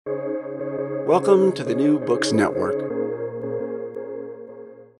Welcome to the New Books Network.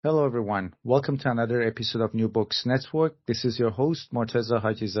 Hello, everyone. Welcome to another episode of New Books Network. This is your host, Morteza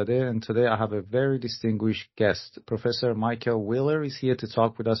Hajizadeh, and today I have a very distinguished guest. Professor Michael Wheeler is here to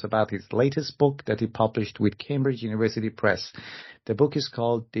talk with us about his latest book that he published with Cambridge University Press. The book is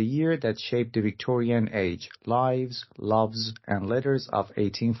called The Year That Shaped the Victorian Age: Lives, Loves, and Letters of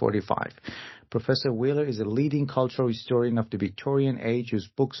 1845. Professor Wheeler is a leading cultural historian of the Victorian age whose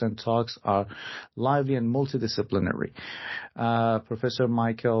books and talks are lively and multidisciplinary. Professor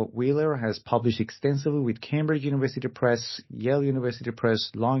Michael Wheeler has published extensively with Cambridge University Press, Yale University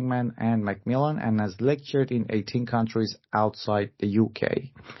Press, Longman, and Macmillan, and has lectured in 18 countries outside the UK.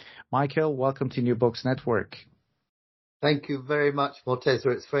 Michael, welcome to New Books Network. Thank you very much, Morteza.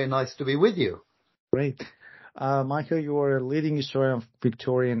 It's very nice to be with you. Great. Michael, you are a leading historian of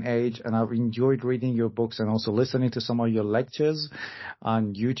Victorian age, and I've enjoyed reading your books and also listening to some of your lectures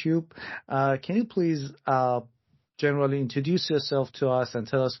on YouTube. Can you please generally introduce yourself to us and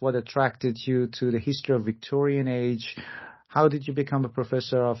tell us what attracted you to the history of Victorian age? How did you become a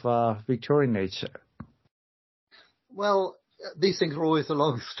professor of Victorian age? Well, these things are always a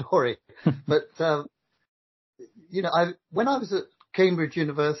long story, but when I was at Cambridge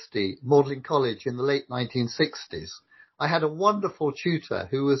University, Magdalen College in the late 1960s, I had a wonderful tutor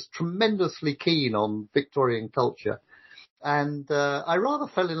who was tremendously keen on Victorian culture, and I rather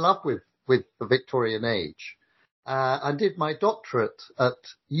fell in love with the Victorian age. I did my doctorate at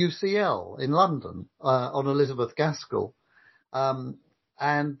UCL in London on Elizabeth Gaskell, and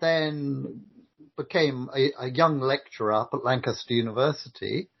then became a young lecturer up at Lancaster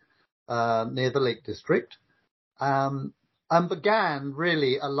University near the Lake District. And began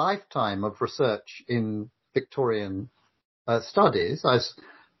really a lifetime of research in Victorian studies.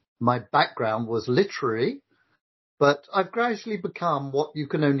 My background was literary, but I've gradually become what you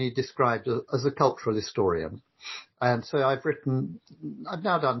can only describe as a cultural historian. And so I've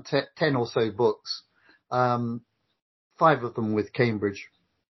now done 10 or so books, 5 of them with Cambridge,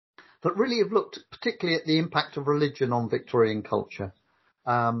 that really have looked particularly at the impact of religion on Victorian culture.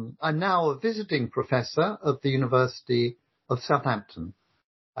 I'm now a visiting professor of the University of Southampton,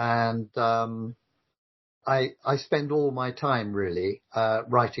 and I spend all my time really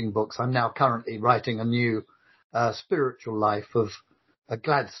writing books. I'm now currently writing a new spiritual life of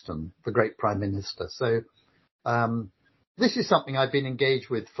Gladstone, the great Prime Minister. So this is something I've been engaged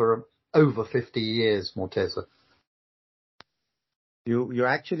with for over 50 years, Morteza. You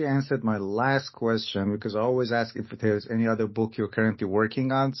actually answered my last question, because I always ask if there's any other book you're currently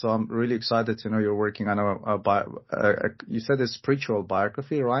working on. So I'm really excited to know you're working on you said a spiritual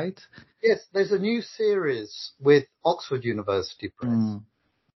biography, right? Yes, there's a new series with Oxford University Press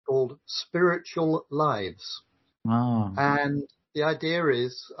called Spiritual Lives. Oh. And the idea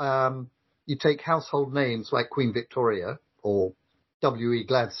is you take household names like Queen Victoria or W.E.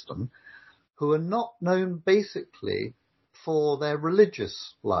 Gladstone, who are not known basically for their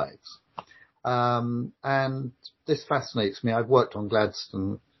religious lives. And this fascinates me. I've worked on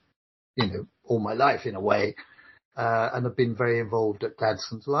Gladstone, all my life in a way, and have been very involved at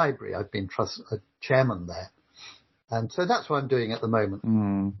Gladstone's library. I've been chairman there. And so that's what I'm doing at the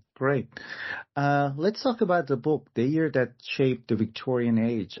moment. Great. Let's talk about the book, The Year That Shaped the Victorian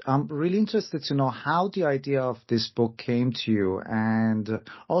Age. I'm really interested to know how the idea of this book came to you, and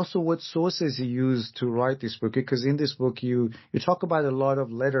also what sources you used to write this book, because in this book you talk about a lot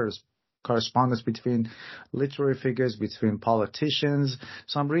of letters, correspondence between literary figures, between politicians.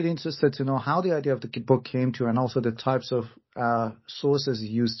 So I'm really interested to know how the idea of the book came to you, and also the types of sources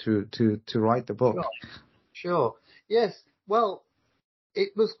you used to write the book. Sure. Yes. Well,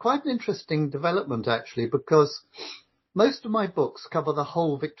 it was quite an interesting development, actually, because most of my books cover the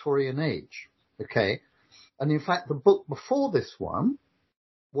whole Victorian age, okay? And in fact, the book before this one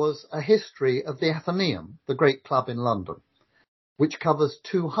was a history of the Athenaeum, the great club in London, which covers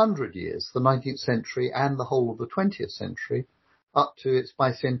 200 years, the 19th century and the whole of the 20th century, up to its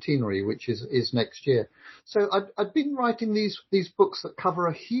bicentenary, which is next year. So I'd been writing these books that cover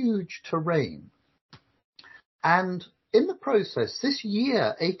a huge terrain. And in the process, this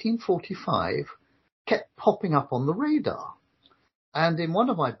year, 1845, kept popping up on the radar. And in one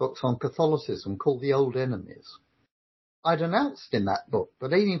of my books on Catholicism called The Old Enemies, I'd announced in that book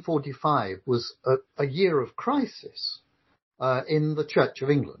that 1845 was a year of crisis in the Church of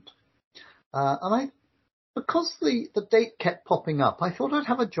England. Because the date kept popping up, I thought I'd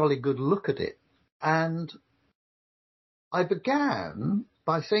have a jolly good look at it. And I began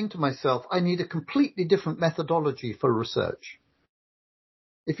by saying to myself, I need a completely different methodology for research.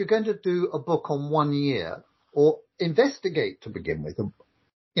 If you're going to do a book on 1 year, or investigate to begin with,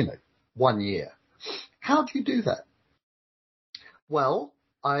 1 year. How do you do that? Well,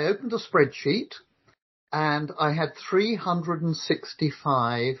 I opened a spreadsheet and I had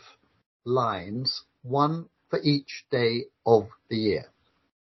 365 lines, one for each day of the year.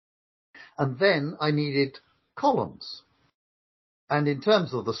 And then I needed columns. And in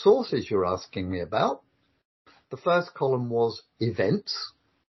terms of the sources you're asking me about, the first column was events,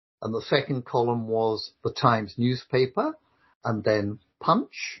 and the second column was the Times newspaper, and then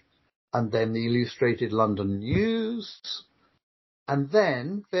Punch, and then the Illustrated London News, and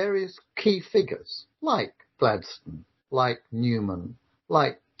then various key figures like Gladstone, like Newman,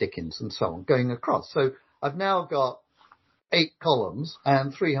 like Dickens, and so on, going across. So I've now got 8 columns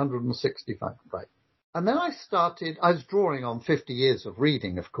and 365, right? And then I was drawing on 50 years of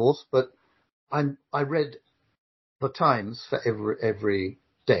reading, of course, but I read the Times for every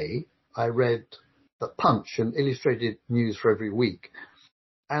day. I read the Punch and Illustrated News for every week.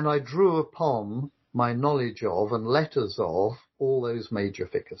 And I drew upon my knowledge of and letters of all those major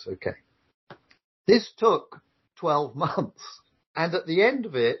figures. Okay. This took 12 months. And at the end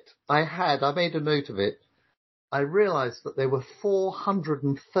of it, I made a note of it. I realized that there were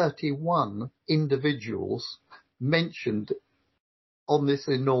 431 individuals mentioned on this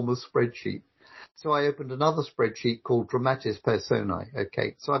enormous spreadsheet. So I opened another spreadsheet called Dramatis Personae.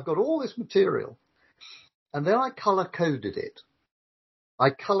 Okay. So I've got all this material and then I color coded it. I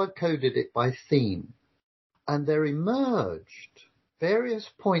color-coded it by theme, and there emerged various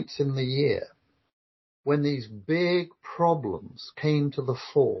points in the year when these big problems came to the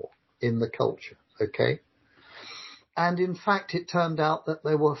fore in the culture, okay? And in fact, it turned out that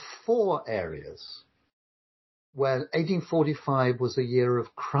there were 4 areas where 1845 was a year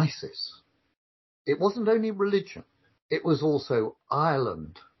of crisis. It wasn't only religion. It was also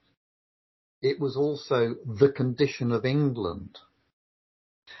Ireland. It was also the condition of England.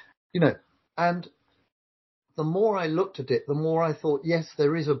 And the more I looked at it, the more I thought, yes,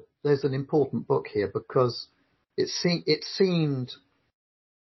 there's an important book here, because it seemed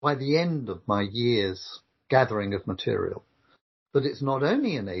by the end of my year's gathering of material that it's not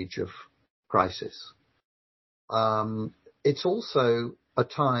only an age of crisis, it's also a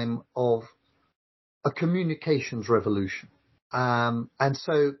time of a communications revolution. And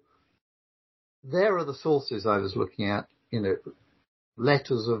so there are the sources I was looking at,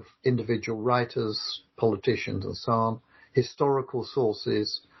 letters of individual writers, politicians and so on, historical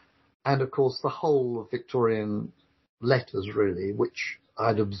sources, and of course the whole of Victorian letters really, which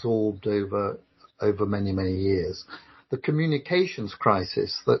I'd absorbed over many, many years. The communications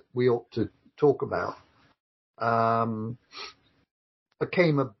crisis that we ought to talk about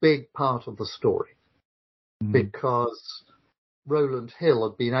became a big part of the story because Rowland Hill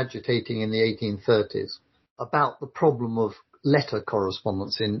had been agitating in the 1830s about the problem of letter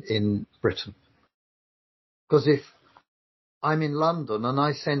correspondence in Britain. Because if I'm in London and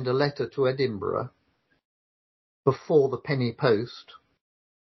I send a letter to Edinburgh before the penny post,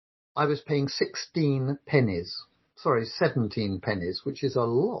 I was paying 17 pennies, which is a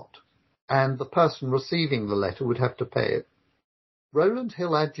lot. And the person receiving the letter would have to pay it. Rowland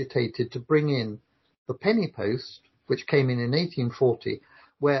Hill agitated to bring in the penny post, which came in 1840,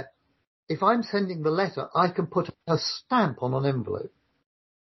 where if I'm sending the letter, I can put a stamp on an envelope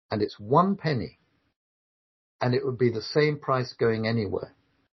and it's 1 penny and it would be the same price going anywhere.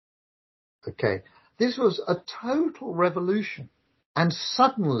 Okay. This was a total revolution, and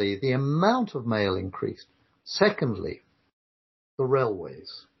suddenly the amount of mail increased. Secondly, the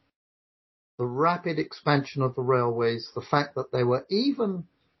railways, the rapid expansion of the railways, the fact that there were even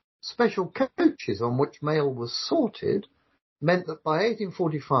special coaches on which mail was sorted meant that by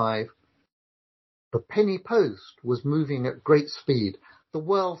 1845, the penny post was moving at great speed. The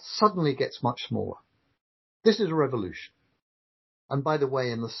world suddenly gets much smaller. This is a revolution. And by the way,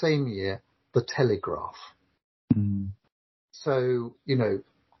 in the same year, the telegraph. So,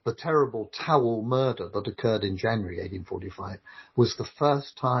 the terrible Towel murder that occurred in January 1845 was the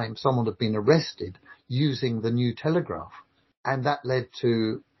first time someone had been arrested using the new telegraph. And that led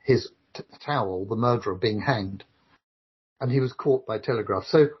to his Towel, the murderer, being hanged. And he was caught by telegraph.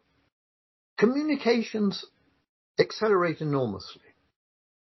 So communications accelerate enormously.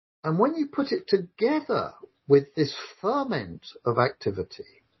 And when you put it together with this ferment of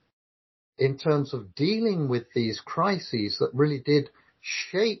activity in terms of dealing with these crises that really did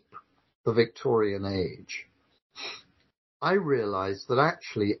shape the Victorian age, I realized that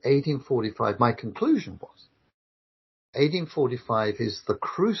actually 1845, my conclusion was, 1845 is the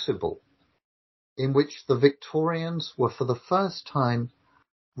crucible in which the Victorians were for the first time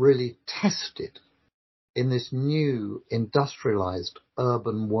really tested in this new industrialized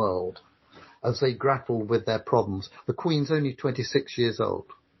urban world as they grappled with their problems. The Queen's only 26 years old.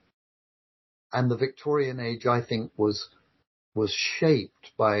 And the Victorian age, I think, was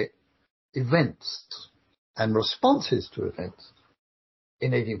shaped by events and responses to events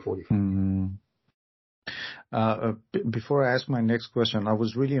in 1845. Before I ask my next question, I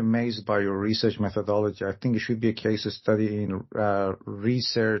was really amazed by your research methodology. I think it should be a case study in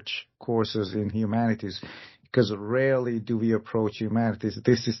research courses in humanities, because rarely do we approach humanities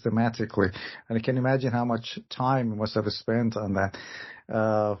this systematically. And I can imagine how much time you must have spent on that,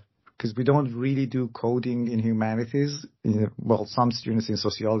 because we don't really do coding in humanities. Well, some students in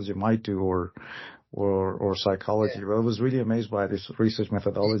sociology might do, or psychology. Yeah. But I was really amazed by this research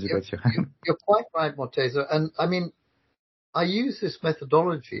methodology that you have. You're quite right, Morteza. And I mean, I use this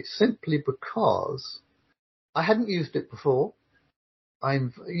methodology simply because I hadn't used it before. I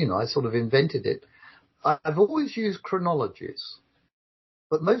sort of invented it. I've always used chronologies,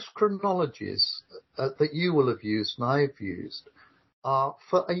 but most chronologies that you will have used and I've used are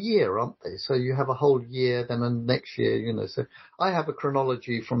for a year, aren't they? So you have a whole year, then a next year, So I have a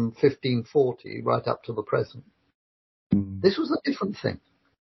chronology from 1540 right up to the present. This was a different thing.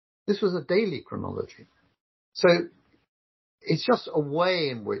 This was a daily chronology. So it's just a way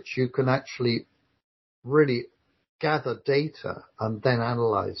in which you can actually really gather data and then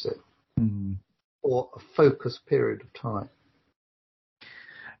analyze it for a focused period of time.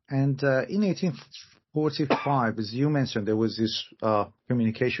 And in 1845, as you mentioned, there was this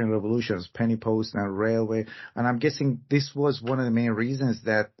communication revolutions, penny post and railway. And I'm guessing this was one of the main reasons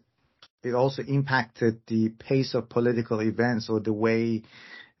that it also impacted the pace of political events, or the way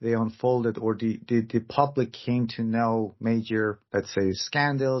they unfolded, or the public came to know major, let's say,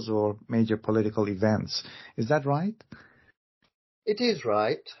 scandals or major political events. Is that right? It is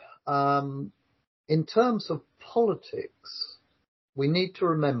right. In terms of politics, we need to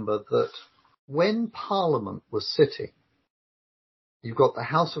remember that when Parliament was sitting, you've got the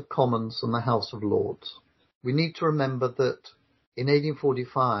House of Commons and the House of Lords. We need to remember that in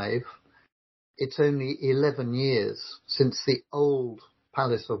 1845, it's only 11 years since the old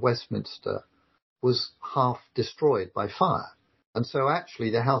Palace of Westminster was half destroyed by fire. And so actually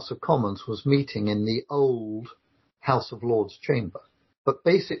the House of Commons was meeting in the old House of Lords chamber. But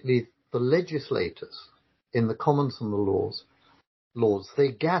basically the legislators in the Commons and the Lords,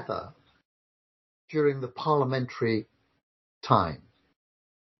 they gather during the parliamentary time,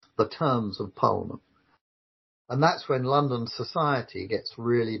 the terms of Parliament. And that's when London society gets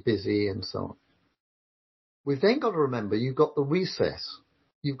really busy and so on. We've then got to remember you've got the recess.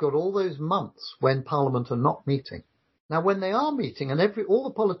 You've got all those months when Parliament are not meeting. Now, when they are meeting and all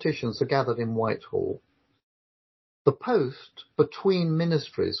the politicians are gathered in Whitehall, the post between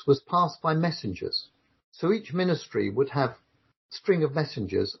ministries was passed by messengers. So each ministry would have a string of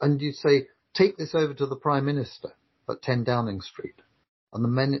messengers, and you'd say, take this over to the Prime Minister at 10 Downing Street. And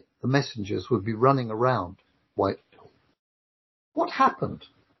the messengers would be running around Whitehall. What happened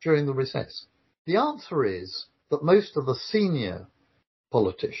during the recess? The answer is that most of the senior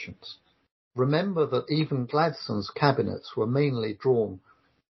politicians remember that even Gladstone's cabinets were mainly drawn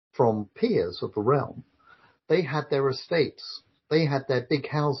from peers of the realm. They had their estates. They had their big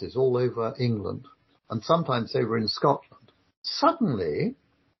houses all over England, and sometimes they were in Scotland. Suddenly,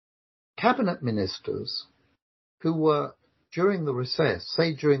 cabinet ministers who were during the recess,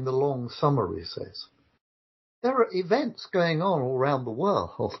 say during the long summer recess, there are events going on all around the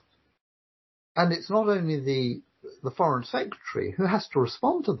world. And it's not only the Foreign Secretary who has to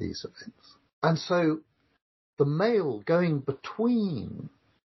respond to these events. And so the mail going between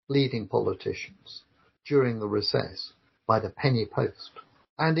leading politicians during the recess by the penny post.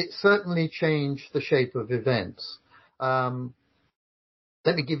 And it certainly changed the shape of events.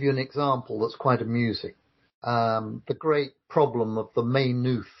 Let me give you an example that's quite amusing. The great problem of the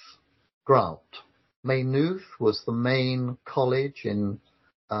Maynooth grant. Maynooth was the main college in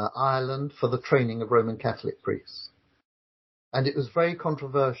Ireland for the training of Roman Catholic priests. And it was very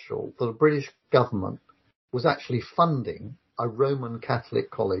controversial that the British government was actually funding a Roman Catholic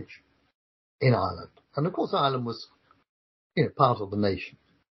college in Ireland. And of course Ireland was, part of the nation.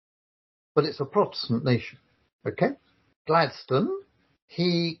 But it's a Protestant nation. Okay? Gladstone,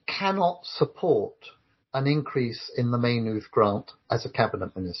 he cannot support an increase in the Maynooth grant as a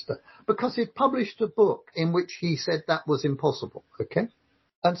cabinet minister because he'd published a book in which he said that was impossible. Okay?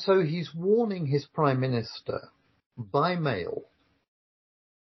 And so he's warning his prime minister by mail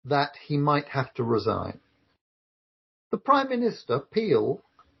that he might have to resign. The prime minister, Peel,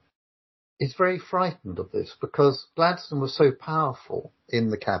 is very frightened of this because Gladstone was so powerful in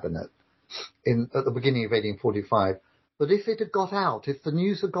the cabinet at the beginning of 1845, that if it had got out, if the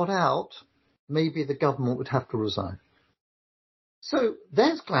news had got out, maybe the government would have to resign. So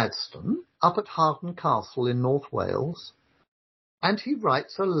there's Gladstone up at Harden Castle in North Wales, and he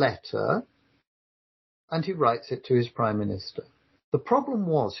writes a letter, and he writes it to his Prime Minister. The problem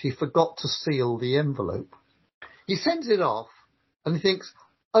was he forgot to seal the envelope. He sends it off, and he thinks,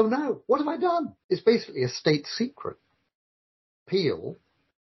 oh no, what have I done? It's basically a state secret. Peel,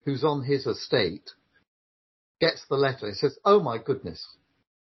 who's on his estate, gets the letter. He says, oh my goodness,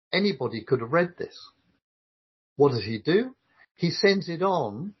 anybody could have read this. What does he do? He sends it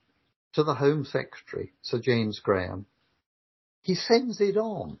on to the Home Secretary, Sir James Graham. He sends it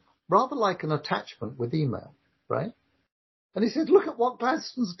on, rather like an attachment with email, right? And he said, look at what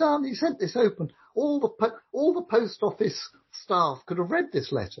Gladstone's done. He sent this open. All the post office staff could have read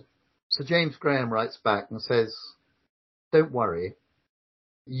this letter. Sir James Graham writes back and says, don't worry.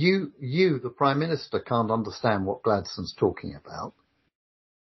 You, the Prime Minister, can't understand what Gladstone's talking about.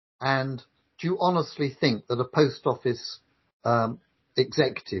 And do you honestly think that a post office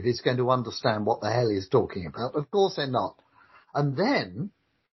executive is going to understand what the hell he's talking about? Of course they're not. And then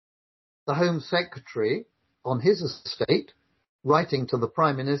the Home Secretary on his estate, writing to the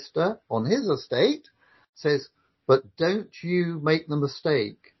Prime Minister on his estate, says, but don't you make the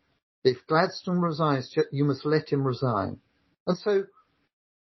mistake. If Gladstone resigns, you must let him resign. And so,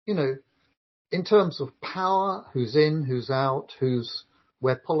 you know, in terms of power, who's in, who's out,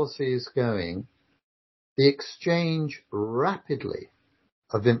 where policy is going, the exchange rapidly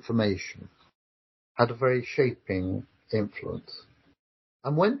of information had a very shaping influence.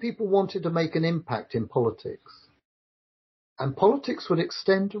 And when people wanted to make an impact in politics, and politics would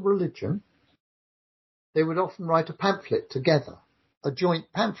extend to religion, they would often write a pamphlet together, a joint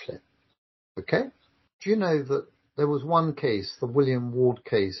pamphlet. Okay? Do you know that there was one case, the William Ward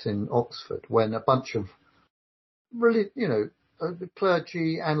case in Oxford, when a bunch of really,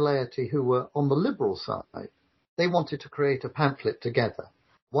 clergy and laity who were on the liberal side, they wanted to create a pamphlet together.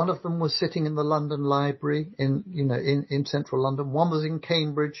 One of them was sitting in the London Library in central London. One was in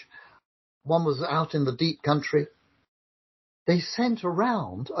Cambridge. One was out in the deep country. They sent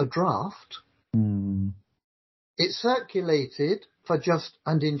around a draft. Mm. It circulated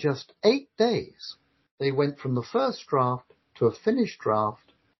in just 8 days. They went from the first draft to a finished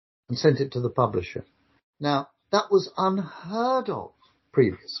draft and sent it to the publisher. Now, that was unheard of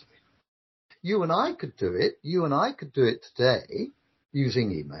previously. You and I could do it. You and I could do it today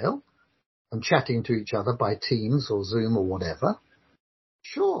using email and chatting to each other by Teams or Zoom or whatever.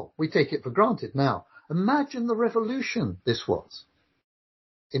 Sure, we take it for granted now. Imagine the revolution this was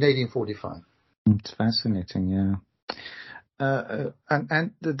in 1845. It's fascinating, yeah.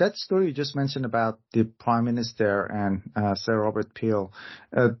 And that story you just mentioned about the Prime Minister and Sir Robert Peel,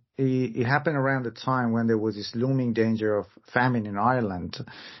 it happened around the time when there was this looming danger of famine in Ireland.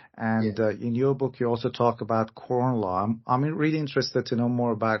 And Yes. In your book, you also talk about Corn Law. I'm really interested to know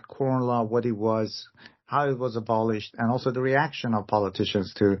more about Corn Law, what it was, how it was abolished, and also the reaction of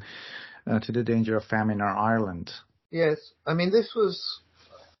politicians to the danger of famine in Ireland. Yes, I mean, this was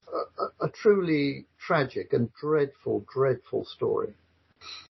a truly tragic and dreadful, dreadful story.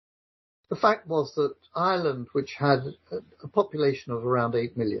 The fact was that Ireland, which had a population of around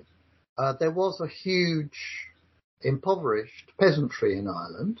 8 million, there was a huge impoverished peasantry in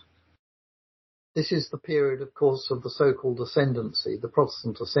Ireland. This is the period, of course, of the so-called ascendancy, the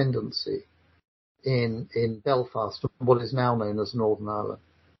Protestant ascendancy in Belfast, what is now known as Northern Ireland.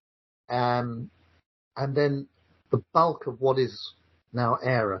 And then the bulk of what is now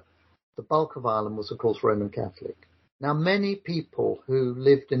Eire, the bulk of Ireland was, of course, Roman Catholic. Now, many people who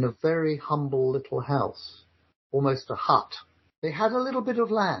lived in a very humble little house, almost a hut, they had a little bit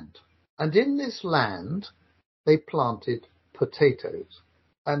of land. And in this land, they planted potatoes.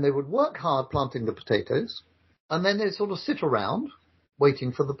 And they would work hard planting the potatoes, and then they'd sort of sit around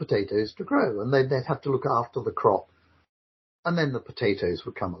waiting for the potatoes to grow. And they'd have to look after the crop. And then the potatoes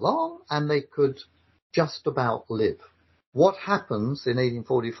would come along, and they could just about live. What happens in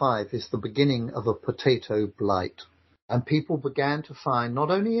 1845 is the beginning of a potato blight. And people began to find,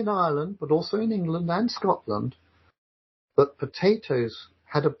 not only in Ireland, but also in England and Scotland, that potatoes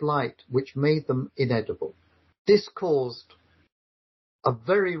had a blight which made them inedible. This caused a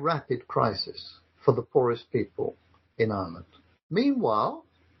very rapid crisis for the poorest people in Ireland. Meanwhile,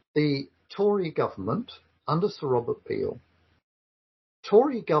 the Tory government, under Sir Robert Peel,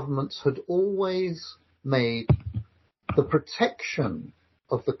 Tory governments had always made the protection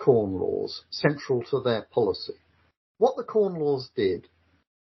of the Corn Laws central to their policy. What the Corn Laws did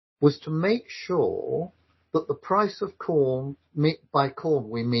was to make sure that the price of corn, by corn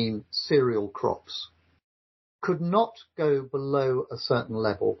we mean cereal crops, could not go below a certain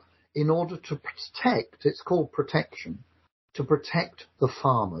level in order to protect, it's called protection, to protect the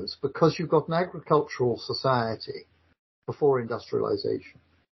farmers, because you've got an agricultural society before industrialization.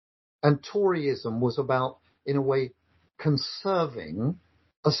 And Toryism was about, in a way, conserving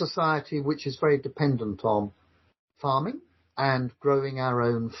a society which is very dependent on farming and growing our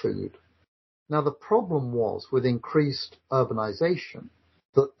own food. Now, the problem was with increased urbanization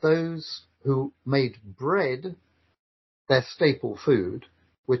that those who made bread their staple food,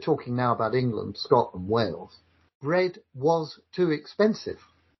 we're talking now about England, Scotland, Wales, bread was too expensive.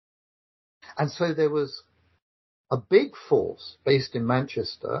 And so there was a big force based in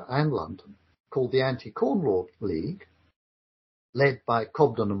Manchester and London called the Anti-Corn Law League, led by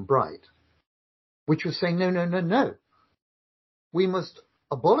Cobden and Bright, which was saying, no. We must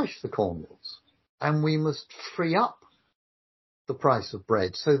abolish the Corn Laws and we must free up the price of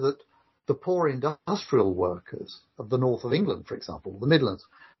bread so that the poor industrial workers of the north of England, for example, the Midlands,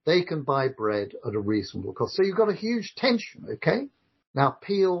 they can buy bread at a reasonable cost. So you've got a huge tension, okay? Now,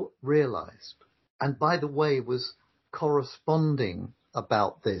 Peel realised, and by the way, was corresponding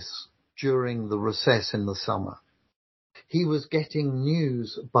about this during the recess in the summer. He was getting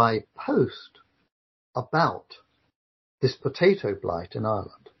news by post about this potato blight in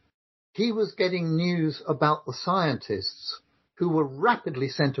Ireland. He was getting news about the scientists who were rapidly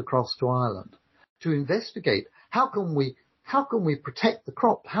sent across to Ireland to investigate how can we protect the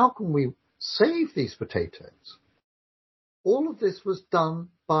crop? How can we save these potatoes? All of this was done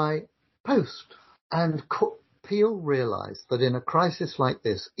by post. And Peel realised that in a crisis like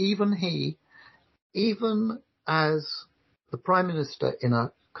this, even as the Prime Minister in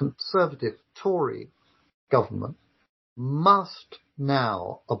a Conservative Tory government, must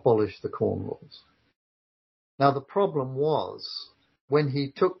now abolish the Corn Laws. Now, the problem was when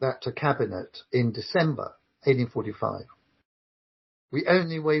he took that to Cabinet in December 1845, the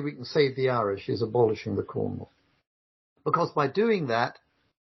only way we can save the Irish is abolishing the Corn Law. Because by doing that,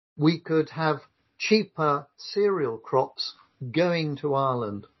 we could have cheaper cereal crops going to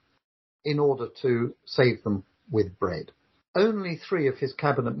Ireland in order to save them with bread. Only 3 of his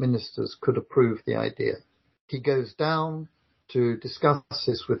cabinet ministers could approve the idea. He goes down to discuss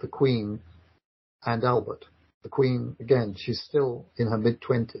this with the Queen and Albert. The Queen, again, she's still in her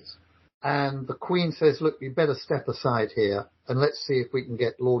mid-20s. And the Queen says, look, you better step aside here and let's see if we can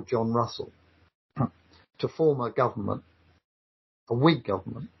get Lord John Russell to form a government, a Whig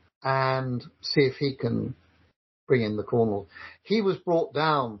government, and see if he can bring in the Corn Laws. He was brought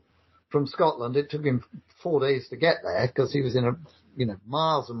down from Scotland. It took him 4 days to get there because he was in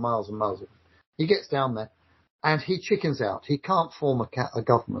miles and miles and miles. He gets down there and he chickens out. He can't form a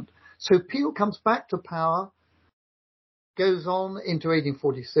government. So Peel comes back to power, goes on into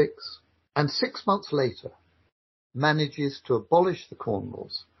 1846, and 6 months later manages to abolish the Corn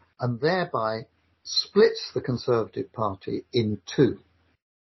Laws and thereby splits the Conservative Party in 2.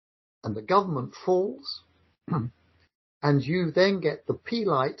 And the government falls, and you then get the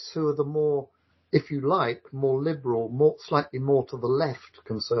Peelites, who are the more, if you like, more liberal, slightly more to the left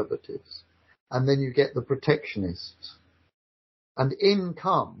Conservatives. And then you get the protectionists. And in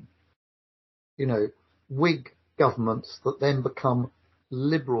come, Whig governments that then become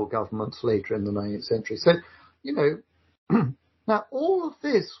liberal governments later in the 19th century. So, now all of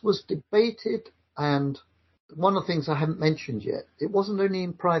this was debated, and one of the things I haven't mentioned yet, it wasn't only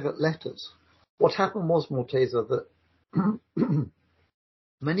in private letters. What happened was, Morteza, that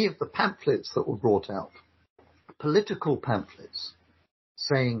many of the pamphlets that were brought out, political pamphlets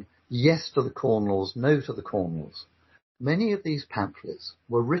saying yes to the Corn Laws, no to the Corn Laws, many of these pamphlets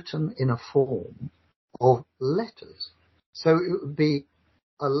were written in a form of letters. So it would be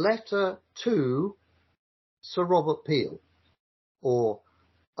a letter to Sir Robert Peel, or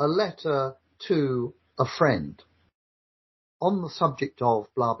a letter to a friend on the subject of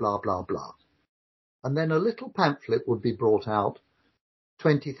blah, blah, blah, blah. And then a little pamphlet would be brought out,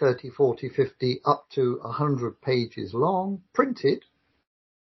 20, 30, 40, 50, up to 100 pages long, printed,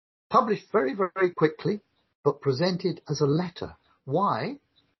 published very, very quickly, but presented as a letter. Why?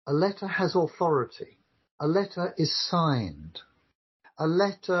 A letter has authority. A letter is signed. A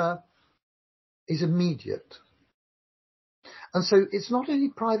letter is immediate. And so it's not only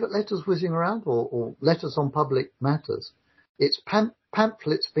private letters whizzing around or letters on public matters. It's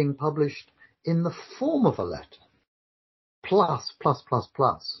pamphlets being published in the form of a letter. Plus,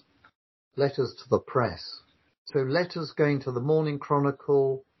 letters to the press. So letters going to the Morning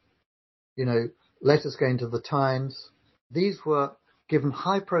Chronicle, letters going to the Times. These were given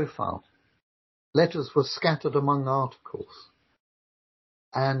high profile. letters were scattered among articles.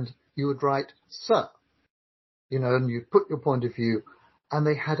 And you would write, "Sir," and you'd put your point of view, and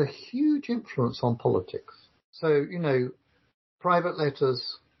they had a huge influence on politics. So, private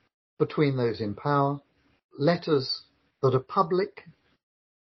letters between those in power, letters that are public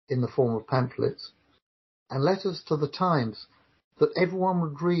in the form of pamphlets, and letters to the Times that everyone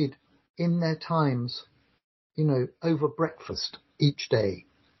would read in their Times, over breakfast each day.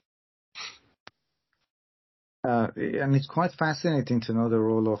 And it's quite fascinating to know the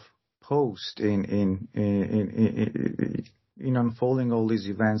role of post in unfolding all these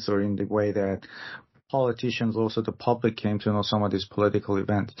events, or in the way that politicians, also the public, came to know some of these political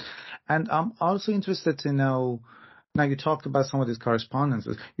events. And I'm also interested to know, now you talked about some of these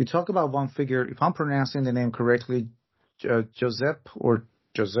correspondences. You talk about one figure, if I'm pronouncing the name correctly, Giuseppe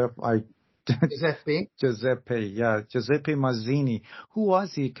Giuseppe Mazzini. Who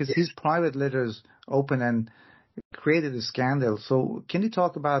was he? Because his private letters opened and created a scandal. So can you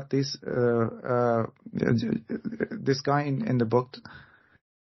talk about this this guy in the book?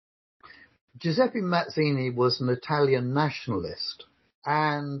 Giuseppe Mazzini was an Italian nationalist,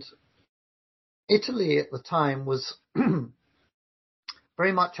 and Italy at the time was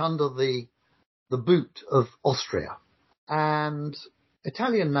very much under the boot of Austria, and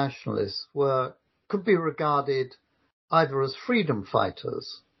Italian nationalists could be regarded either as freedom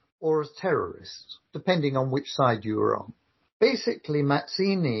fighters or as terrorists, depending on which side you were on. Basically,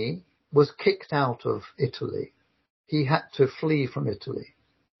 Mazzini was kicked out of Italy. He had to flee from Italy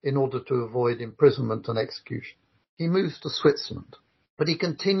in order to avoid imprisonment and execution. He moves to Switzerland, but he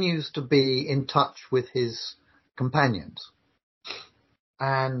continues to be in touch with his companions.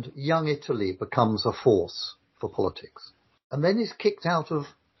 And young Italy becomes a force for politics. And then he's kicked out of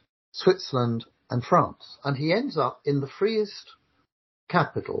Switzerland and France, and he ends up in the freest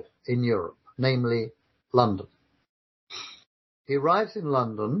capital in Europe, namely London. He arrives in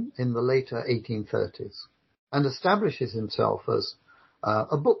London in the later 1830s and establishes himself as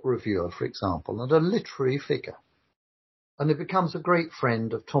a book reviewer, for example, and a literary figure. And he becomes a great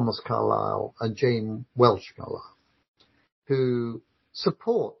friend of Thomas Carlyle and Jane Welch Carlyle, who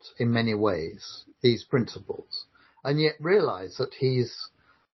support in many ways these principles, and yet realize that he's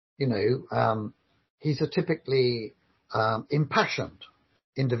a typically impassioned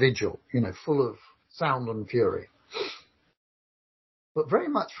individual, full of sound and fury, but very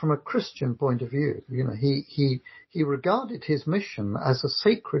much from a Christian point of view. He regarded his mission as a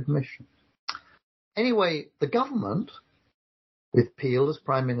sacred mission. Anyway, the government, with Peel as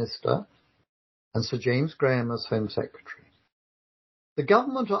Prime Minister and Sir James Graham as Home Secretary, the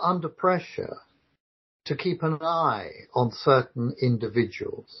government are under pressure to keep an eye on certain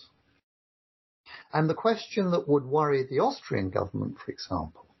individuals. And the question that would worry the Austrian government, for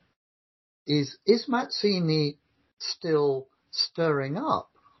example, is Mazzini still stirring up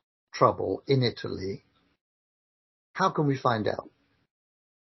trouble in Italy? How can we find out?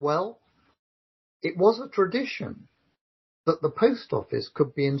 Well, it was a tradition that the post office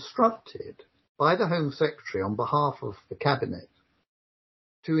could be instructed by the Home Secretary on behalf of the cabinet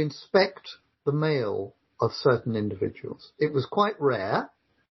to inspect the mail of certain individuals. It was quite rare,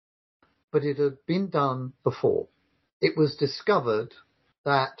 but it had been done before. It was discovered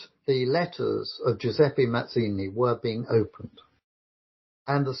that the letters of Giuseppe Mazzini were being opened,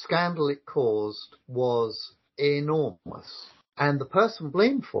 and the scandal it caused was enormous. And the person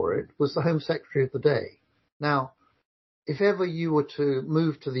blamed for it was the Home Secretary of the day. Now, if ever you were to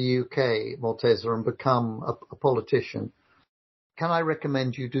move to the UK, Morteza, and become a politician, can I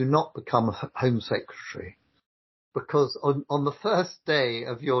recommend you do not become a Home Secretary? Because on the first day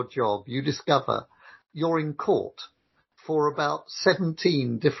of your job, you discover you're in court for about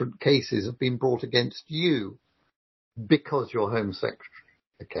 17 different cases have been brought against you because you're Home Secretary.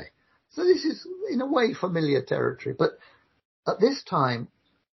 Okay. So this is, in a way, familiar territory. But at this time,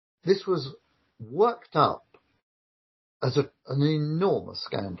 this was worked up as an enormous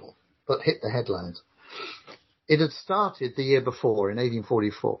scandal that hit the headlines. It had started the year before, in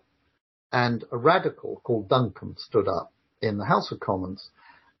 1844, and a radical called Duncan stood up in the House of Commons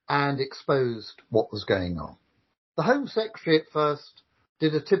and exposed what was going on. The Home Secretary at first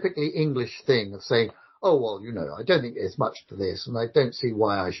did a typically English thing of saying, "Oh, well, I don't think there's much to this, and I don't see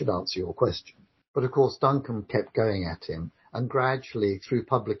why I should answer your question." But of course, Duncan kept going at him, and gradually, through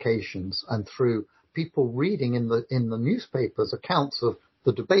publications and through people reading in the newspapers accounts of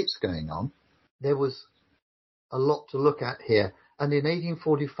the debates going on, there was a lot to look at here. And in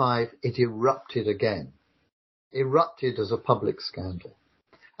 1845, it erupted again, erupted as a public scandal.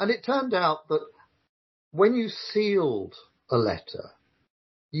 And it turned out that when you sealed a letter,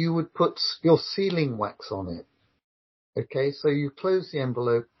 you would put your sealing wax on it. Okay, so you close the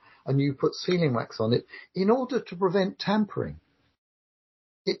envelope and you put sealing wax on it in order to prevent tampering.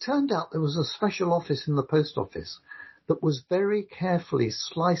 It turned out there was a special office in the post office that was very carefully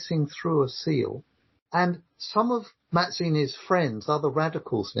slicing through a seal, and some of Mazzini's friends, other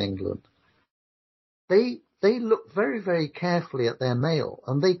radicals in England, they looked very, very carefully at their mail,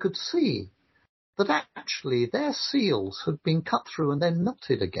 and they could see that actually their seals had been cut through and then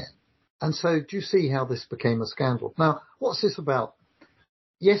knotted again. And so do you see how this became a scandal? Now, what's this about?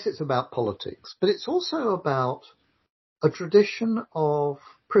 Yes, it's about politics, but it's also about a tradition of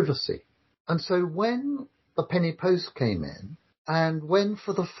privacy. And so when the penny post came in, and when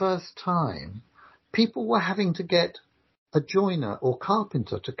for the first time people were having to get a joiner or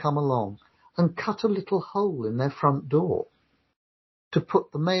carpenter to come along and cut a little hole in their front door to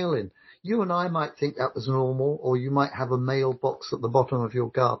put the mail in. You and I might think that was normal, or you might have a mailbox at the bottom of your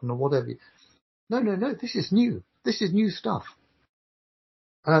garden or whatever. No, this is new. This is new stuff.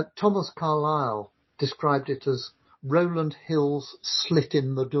 Thomas Carlyle described it as Rowland Hill's slit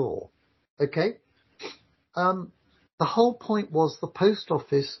in the door. Okay? The whole point was the post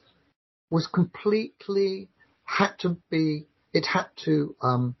office was completely had to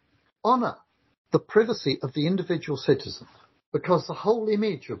honour the privacy of the individual citizen, because the whole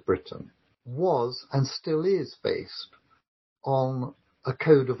image of Britain was and still is based on a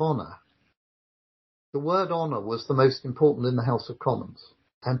code of honour. The word honour was the most important in the House of Commons,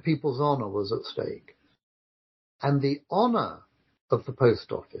 and people's honour was at stake. And the honour of the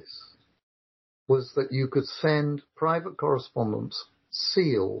post office was that you could send private correspondence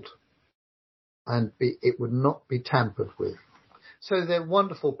sealed and it would not be tampered with. So they're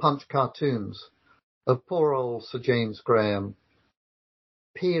wonderful Punch cartoons of poor old Sir James Graham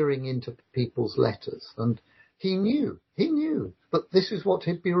peering into people's letters. And he knew, but this is what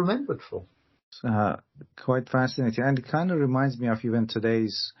he'd be remembered for. Quite fascinating. And it kind of reminds me of even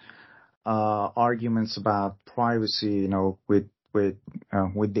today's arguments about privacy, with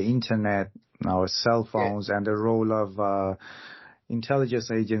the internet, our cell phones, and the role of intelligence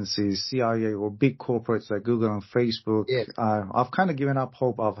agencies, CIA, or big corporates like Google and Facebook. I've kind of given up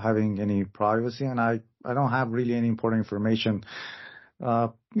hope of having any privacy, and I don't have really any important information,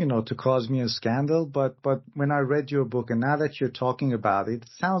 to cause me a scandal. But when I read your book, and now that you're talking about it, it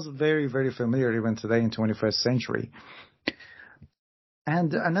sounds very, very familiar even today in 21st century.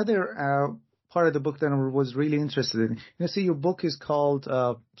 And another part of the book that I was really interested in, see, your book is called,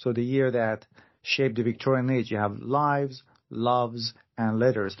 the year that shaped the Victorian age. You have lives, loves, and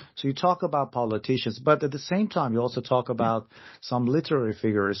letters. So you talk about politicians, but at the same time, you also talk about some literary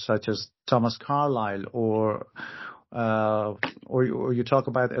figures such as Thomas Carlyle, or you talk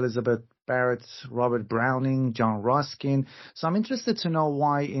about Elizabeth Barrett, Robert Browning, John Ruskin. So I'm interested to know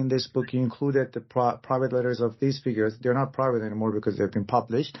why in this book you included the private letters of these figures. They're not private anymore because they've been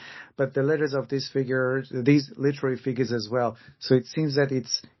published, but the letters of these figures, these literary figures as well. So it seems that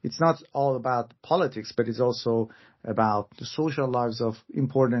it's not all about politics, but it's also about the social lives of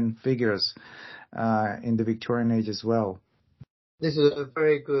important figures in the Victorian age as well. This is a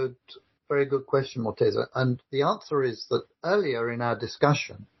very good question, Morteza. And the answer is that earlier in our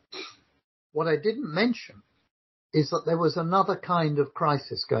discussion, what I didn't mention is that there was another kind of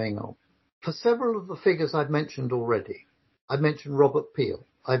crisis going on. For several of the figures I've mentioned already, I've mentioned Robert Peel,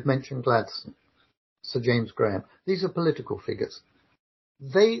 I've mentioned Gladstone, Sir James Graham. These are political figures.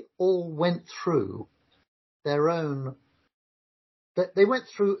 They all went through in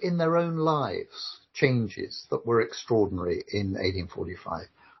their own lives changes that were extraordinary in 1845,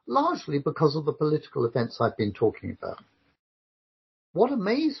 largely because of the political events I've been talking about. What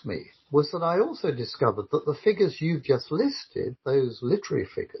amazed me was that I also discovered that the figures you've just listed, those literary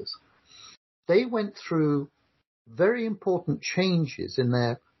figures, they went through very important changes in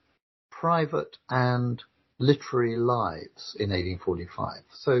their private and literary lives in 1845.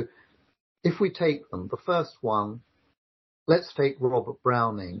 So if we take them, the first one, let's take Robert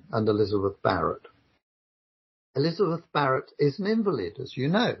Browning and Elizabeth Barrett. Elizabeth Barrett is an invalid, as you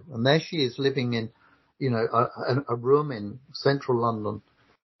know, and there she is living in a room in central London.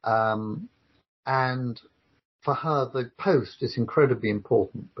 And for her, the post is incredibly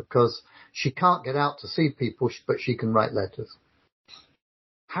important because she can't get out to see people, but she can write letters.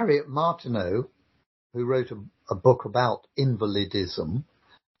 Harriet Martineau, who wrote a book about invalidism,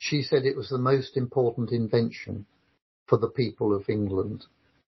 she said it was the most important invention for the people of England,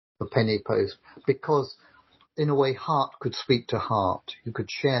 the penny post, because in a way, heart could speak to heart. You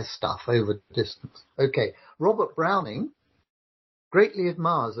could share stuff over distance. Okay, Robert Browning greatly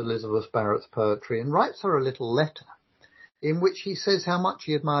admires Elizabeth Barrett's poetry and writes her a little letter. in which he says how much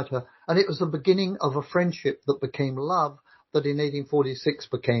he admired her. And it was the beginning of a friendship that became love, that in 1846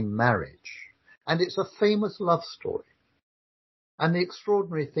 became marriage. And it's a famous love story. And the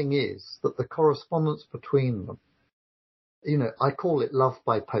extraordinary thing is that the correspondence between them, I call it love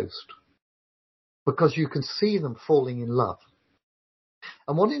by post, because you can see them falling in love.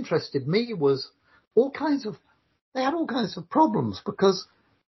 And what interested me was they had all kinds of problems, because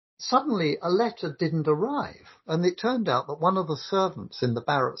suddenly a letter didn't arrive. And it turned out that one of the servants in the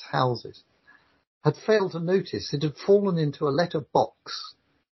Barrett's houses had failed to notice it had fallen into a letter box,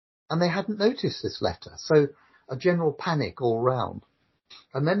 and they hadn't noticed this letter. So a general panic all round.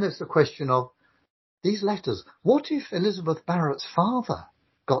 And then there's the question of these letters. What if Elizabeth Barrett's father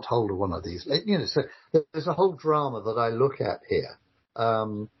got hold of one of these? So there's a whole drama that I look at here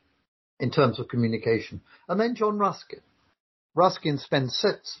in terms of communication. And then John Ruskin. Ruskin spends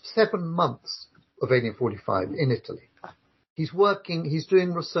 7 months of 1845 in Italy. He's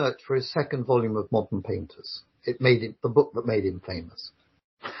doing research for his second volume of Modern Painters. The book that made him famous.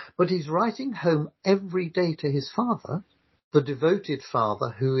 But he's writing home every day to his father, the devoted father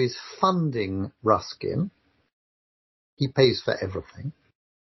who is funding Ruskin. He pays for everything.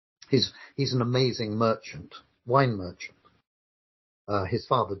 He's an amazing merchant, wine merchant. His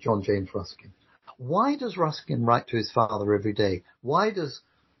father, John James Ruskin. Why does Ruskin write to his father every day? Why does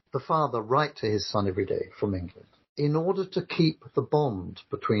the father write to his son every day from England? In order to keep the bond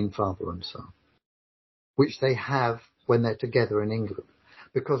between father and son, which they have when they're together in England.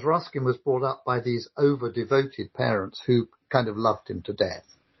 Because Ruskin was brought up by these over-devoted parents who kind of loved him to death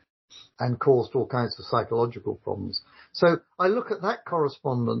and caused all kinds of psychological problems. So I look at that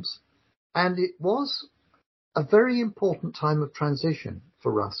correspondence, and it was a very important time of transition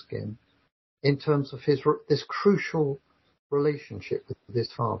for Ruskin in terms of this crucial relationship with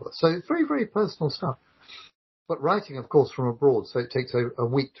his father. So it's very, very personal stuff. But writing, of course, from abroad, so it takes a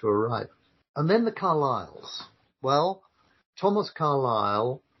week to arrive. And then the Carlyles. Well, Thomas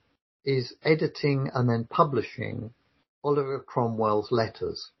Carlyle is editing and then publishing Oliver Cromwell's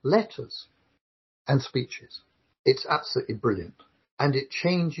letters and speeches. It's absolutely brilliant. And it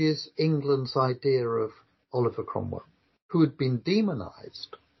changes England's idea of Oliver Cromwell, who had been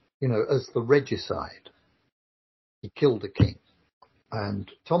demonized, as the regicide. He killed a king.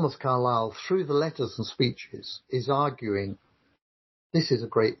 And Thomas Carlyle, through the letters and speeches, is arguing, this is a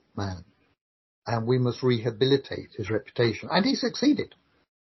great man, and we must rehabilitate his reputation. And he succeeded.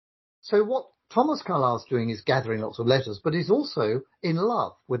 So what Thomas Carlyle's doing is gathering lots of letters, but he's also in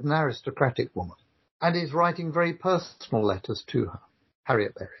love with an aristocratic woman, and is writing very personal letters to her,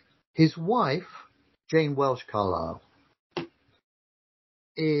 Harriet Berry. His wife, Jane Welsh Carlyle,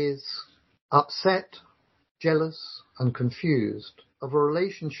 is upset, jealous, and confused of a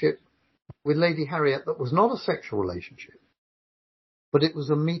relationship with Lady Harriet that was not a sexual relationship, but it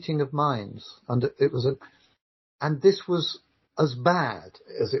was a meeting of minds, and and this was as bad,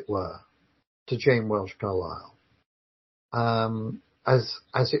 as it were, to Jane Welsh Carlyle, as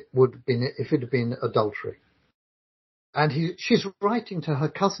it would have been if it had been adultery. And she's writing to her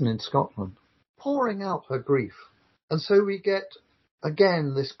cousin in Scotland, pouring out her grief. And so we get,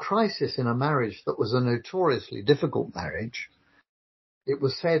 again, this crisis in a marriage that was a notoriously difficult marriage. It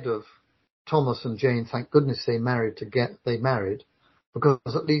was said of Thomas and Jane, thank goodness they married, because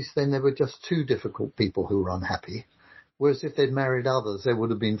at least then there were just 2 difficult people who were unhappy. Whereas if they'd married others, there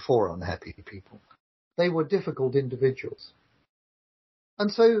would have been 4 unhappy people. They were difficult individuals.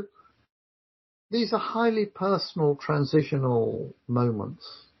 And so these are highly personal, transitional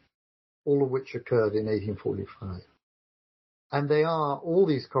moments, all of which occurred in 1845. And all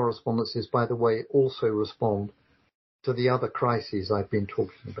these correspondences, by the way, also respond to the other crises I've been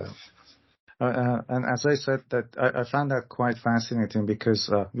talking about. And as I said, that I found that quite fascinating,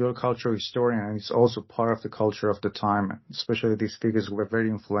 because you're a cultural historian, and it's also part of the culture of the time. Especially these figures were very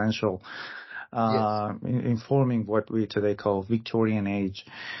influential Yes. in forming what we today call Victorian age.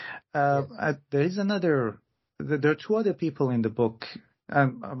 Yes. There are 2 other people in the book,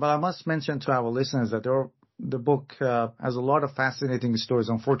 but I must mention to our listeners that the book has a lot of fascinating stories.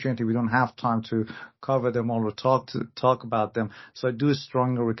 Unfortunately, we don't have time to cover them all or talk about them. So I do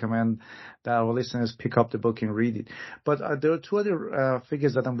strongly recommend that our listeners pick up the book and read it. But there are 2 other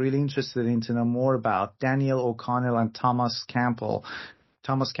figures that I'm really interested in to know more about: Daniel O'Connell and Thomas Campbell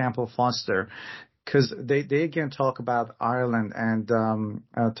Foster. Because they again talk about Ireland, and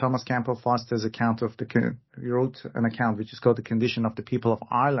Thomas Campbell Foster's account he wrote an account which is called The Condition of the People of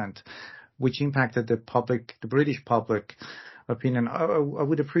Ireland, which impacted the British public opinion. I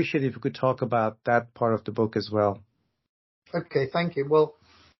would appreciate if you could talk about that part of the book as well. Okay, thank you. Well,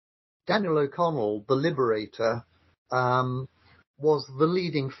 Daniel O'Connell, the liberator, was the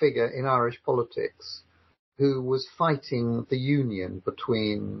leading figure in Irish politics who was fighting the union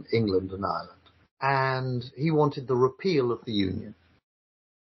between England and Ireland. And he wanted the repeal of the union.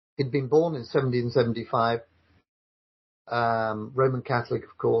 He'd been born in 1775, Roman Catholic,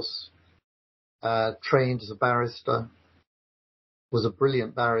 of course, trained as a barrister, was a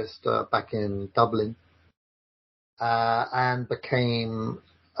brilliant barrister back in Dublin, and became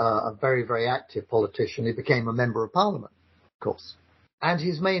a very, very active politician. He became a member of Parliament, of course. And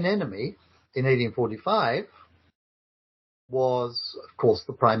his main enemy in 1845 was, of course,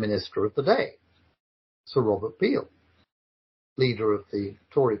 the Prime Minister of the day, Sir Robert Peel, leader of the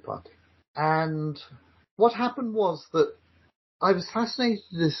Tory party. And what happened was that I was fascinated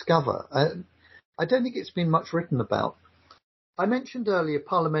to discover, I don't think it's been much written about. I mentioned earlier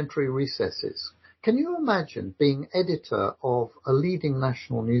parliamentary recesses. Can you imagine being editor of a leading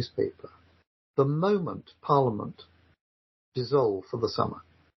national newspaper the moment Parliament dissolved for the summer?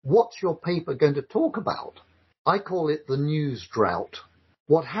 What's your paper going to talk about? I call it the news drought.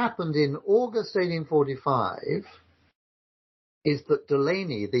 What happened in August 1845 is that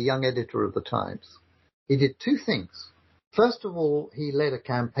Delaney, the young editor of the Times, he did two things. First of all, he led a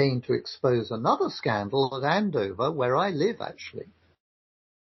campaign to expose another scandal at Andover, where I live actually,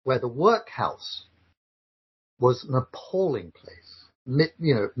 where the workhouse was an appalling place,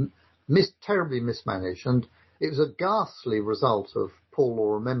 terribly mismanaged, and it was a ghastly result of Poor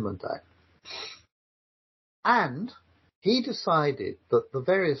Law Amendment Act. And he decided that the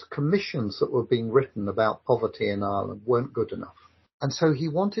various commissions that were being written about poverty in Ireland weren't good enough. And so he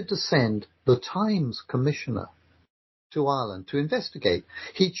wanted to send the Times commissioner to Ireland to investigate.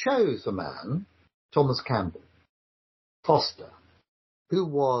 He chose a man, Thomas Campbell Foster, who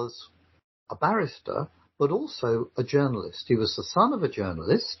was a barrister, but also a journalist. He was the son of a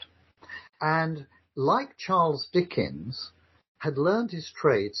journalist, and like Charles Dickens, had learned his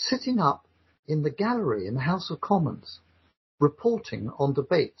trade sitting up in the gallery in the House of Commons, reporting on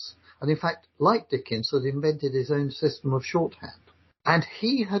debates. And in fact, like Dickens, had invented his own system of shorthand. And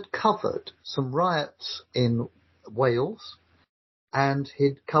he had covered some riots in Wales, and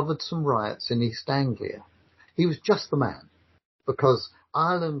he'd covered some riots in East Anglia. He was just the man, because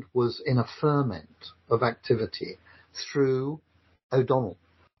Ireland was in a ferment of activity through O'Donnell,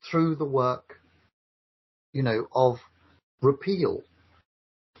 through the work, of repeal.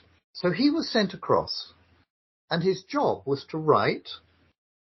 So he was sent across, and his job was to write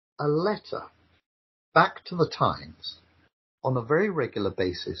a letter back to the Times on a very regular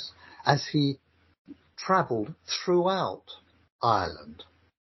basis as he travelled throughout Ireland,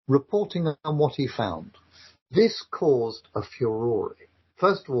 reporting on what he found. This caused a furore.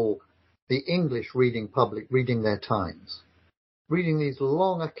 First of all, the English reading public reading their Times, reading these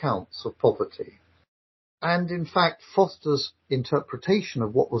long accounts of poverty. And in fact, Foster's interpretation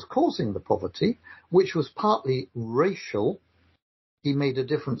of what was causing the poverty, which was partly racial, he made a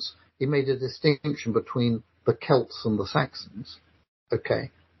distinction between the Celts and the Saxons.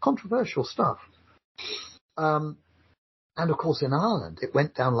 Okay, controversial stuff. And of course in Ireland, it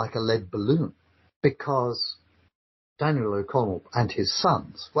went down like a lead balloon because Daniel O'Connell and his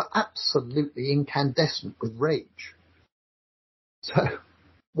sons were absolutely incandescent with rage. So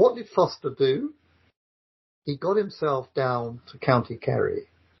what did Foster do? He got himself down to County Kerry,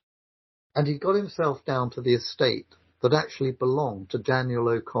 and he got himself down to the estate that actually belonged to Daniel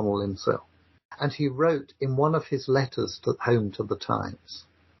O'Connell himself. And he wrote in one of his letters home to the Times,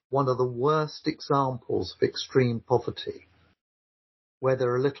 one of the worst examples of extreme poverty, where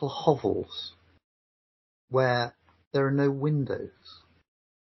there are little hovels, where there are no windows,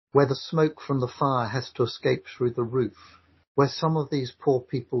 where the smoke from the fire has to escape through the roof, where some of these poor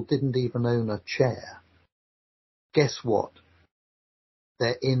people didn't even own a chair. Guess what?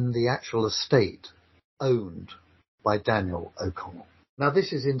 They're in the actual estate owned by Daniel O'Connell. Now,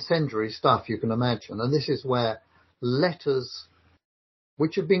 this is incendiary stuff, you can imagine, and this is where letters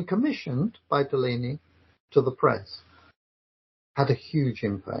which had been commissioned by Delaney to the press had a huge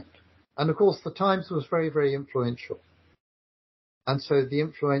impact. And of course, the Times was very, very influential. And so the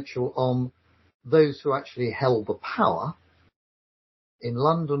influential on those who actually held the power in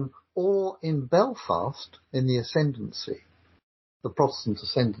London or in Belfast in the ascendancy, the Protestant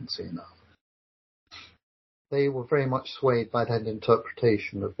ascendancy in Ireland. They were very much swayed by that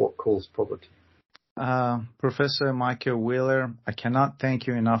interpretation of what caused poverty. Professor Michael Wheeler, I cannot thank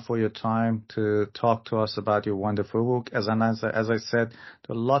you enough for your time to talk to us about your wonderful book. As I said,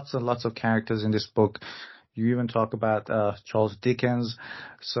 there are lots and lots of characters in this book. You even talk about Charles Dickens.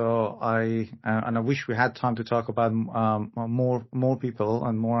 So I wish we had time to talk about more people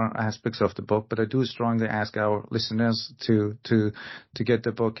and more aspects of the book. But I do strongly ask our listeners to get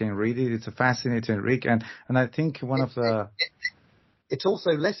the book and read it. It's a fascinating read, and I think one of the it's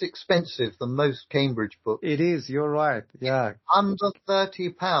also less expensive than most Cambridge books. It is. You're right. Yeah. Under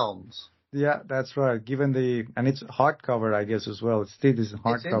 £30. Yeah, that's right. And it's hardcover, I guess, as well. It still is a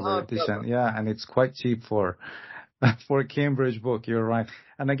hardcover edition. Yeah, and it's quite cheap for a Cambridge book. You're right.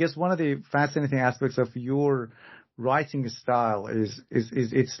 And I guess one of the fascinating aspects of your writing style is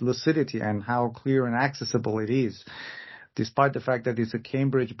its lucidity and how clear and accessible it is, despite the fact that it's a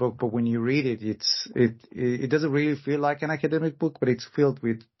Cambridge book. But when you read it, it doesn't really feel like an academic book, but it's filled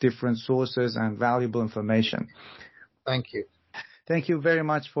with different sources and valuable information. Thank you. Thank you very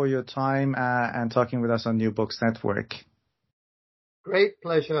much for your time and talking with us on New Books Network. Great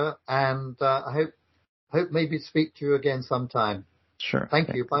pleasure, and I hope maybe speak to you again sometime. Sure.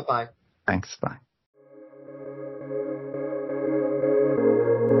 Thank you. Bye-bye. Thanks. Bye.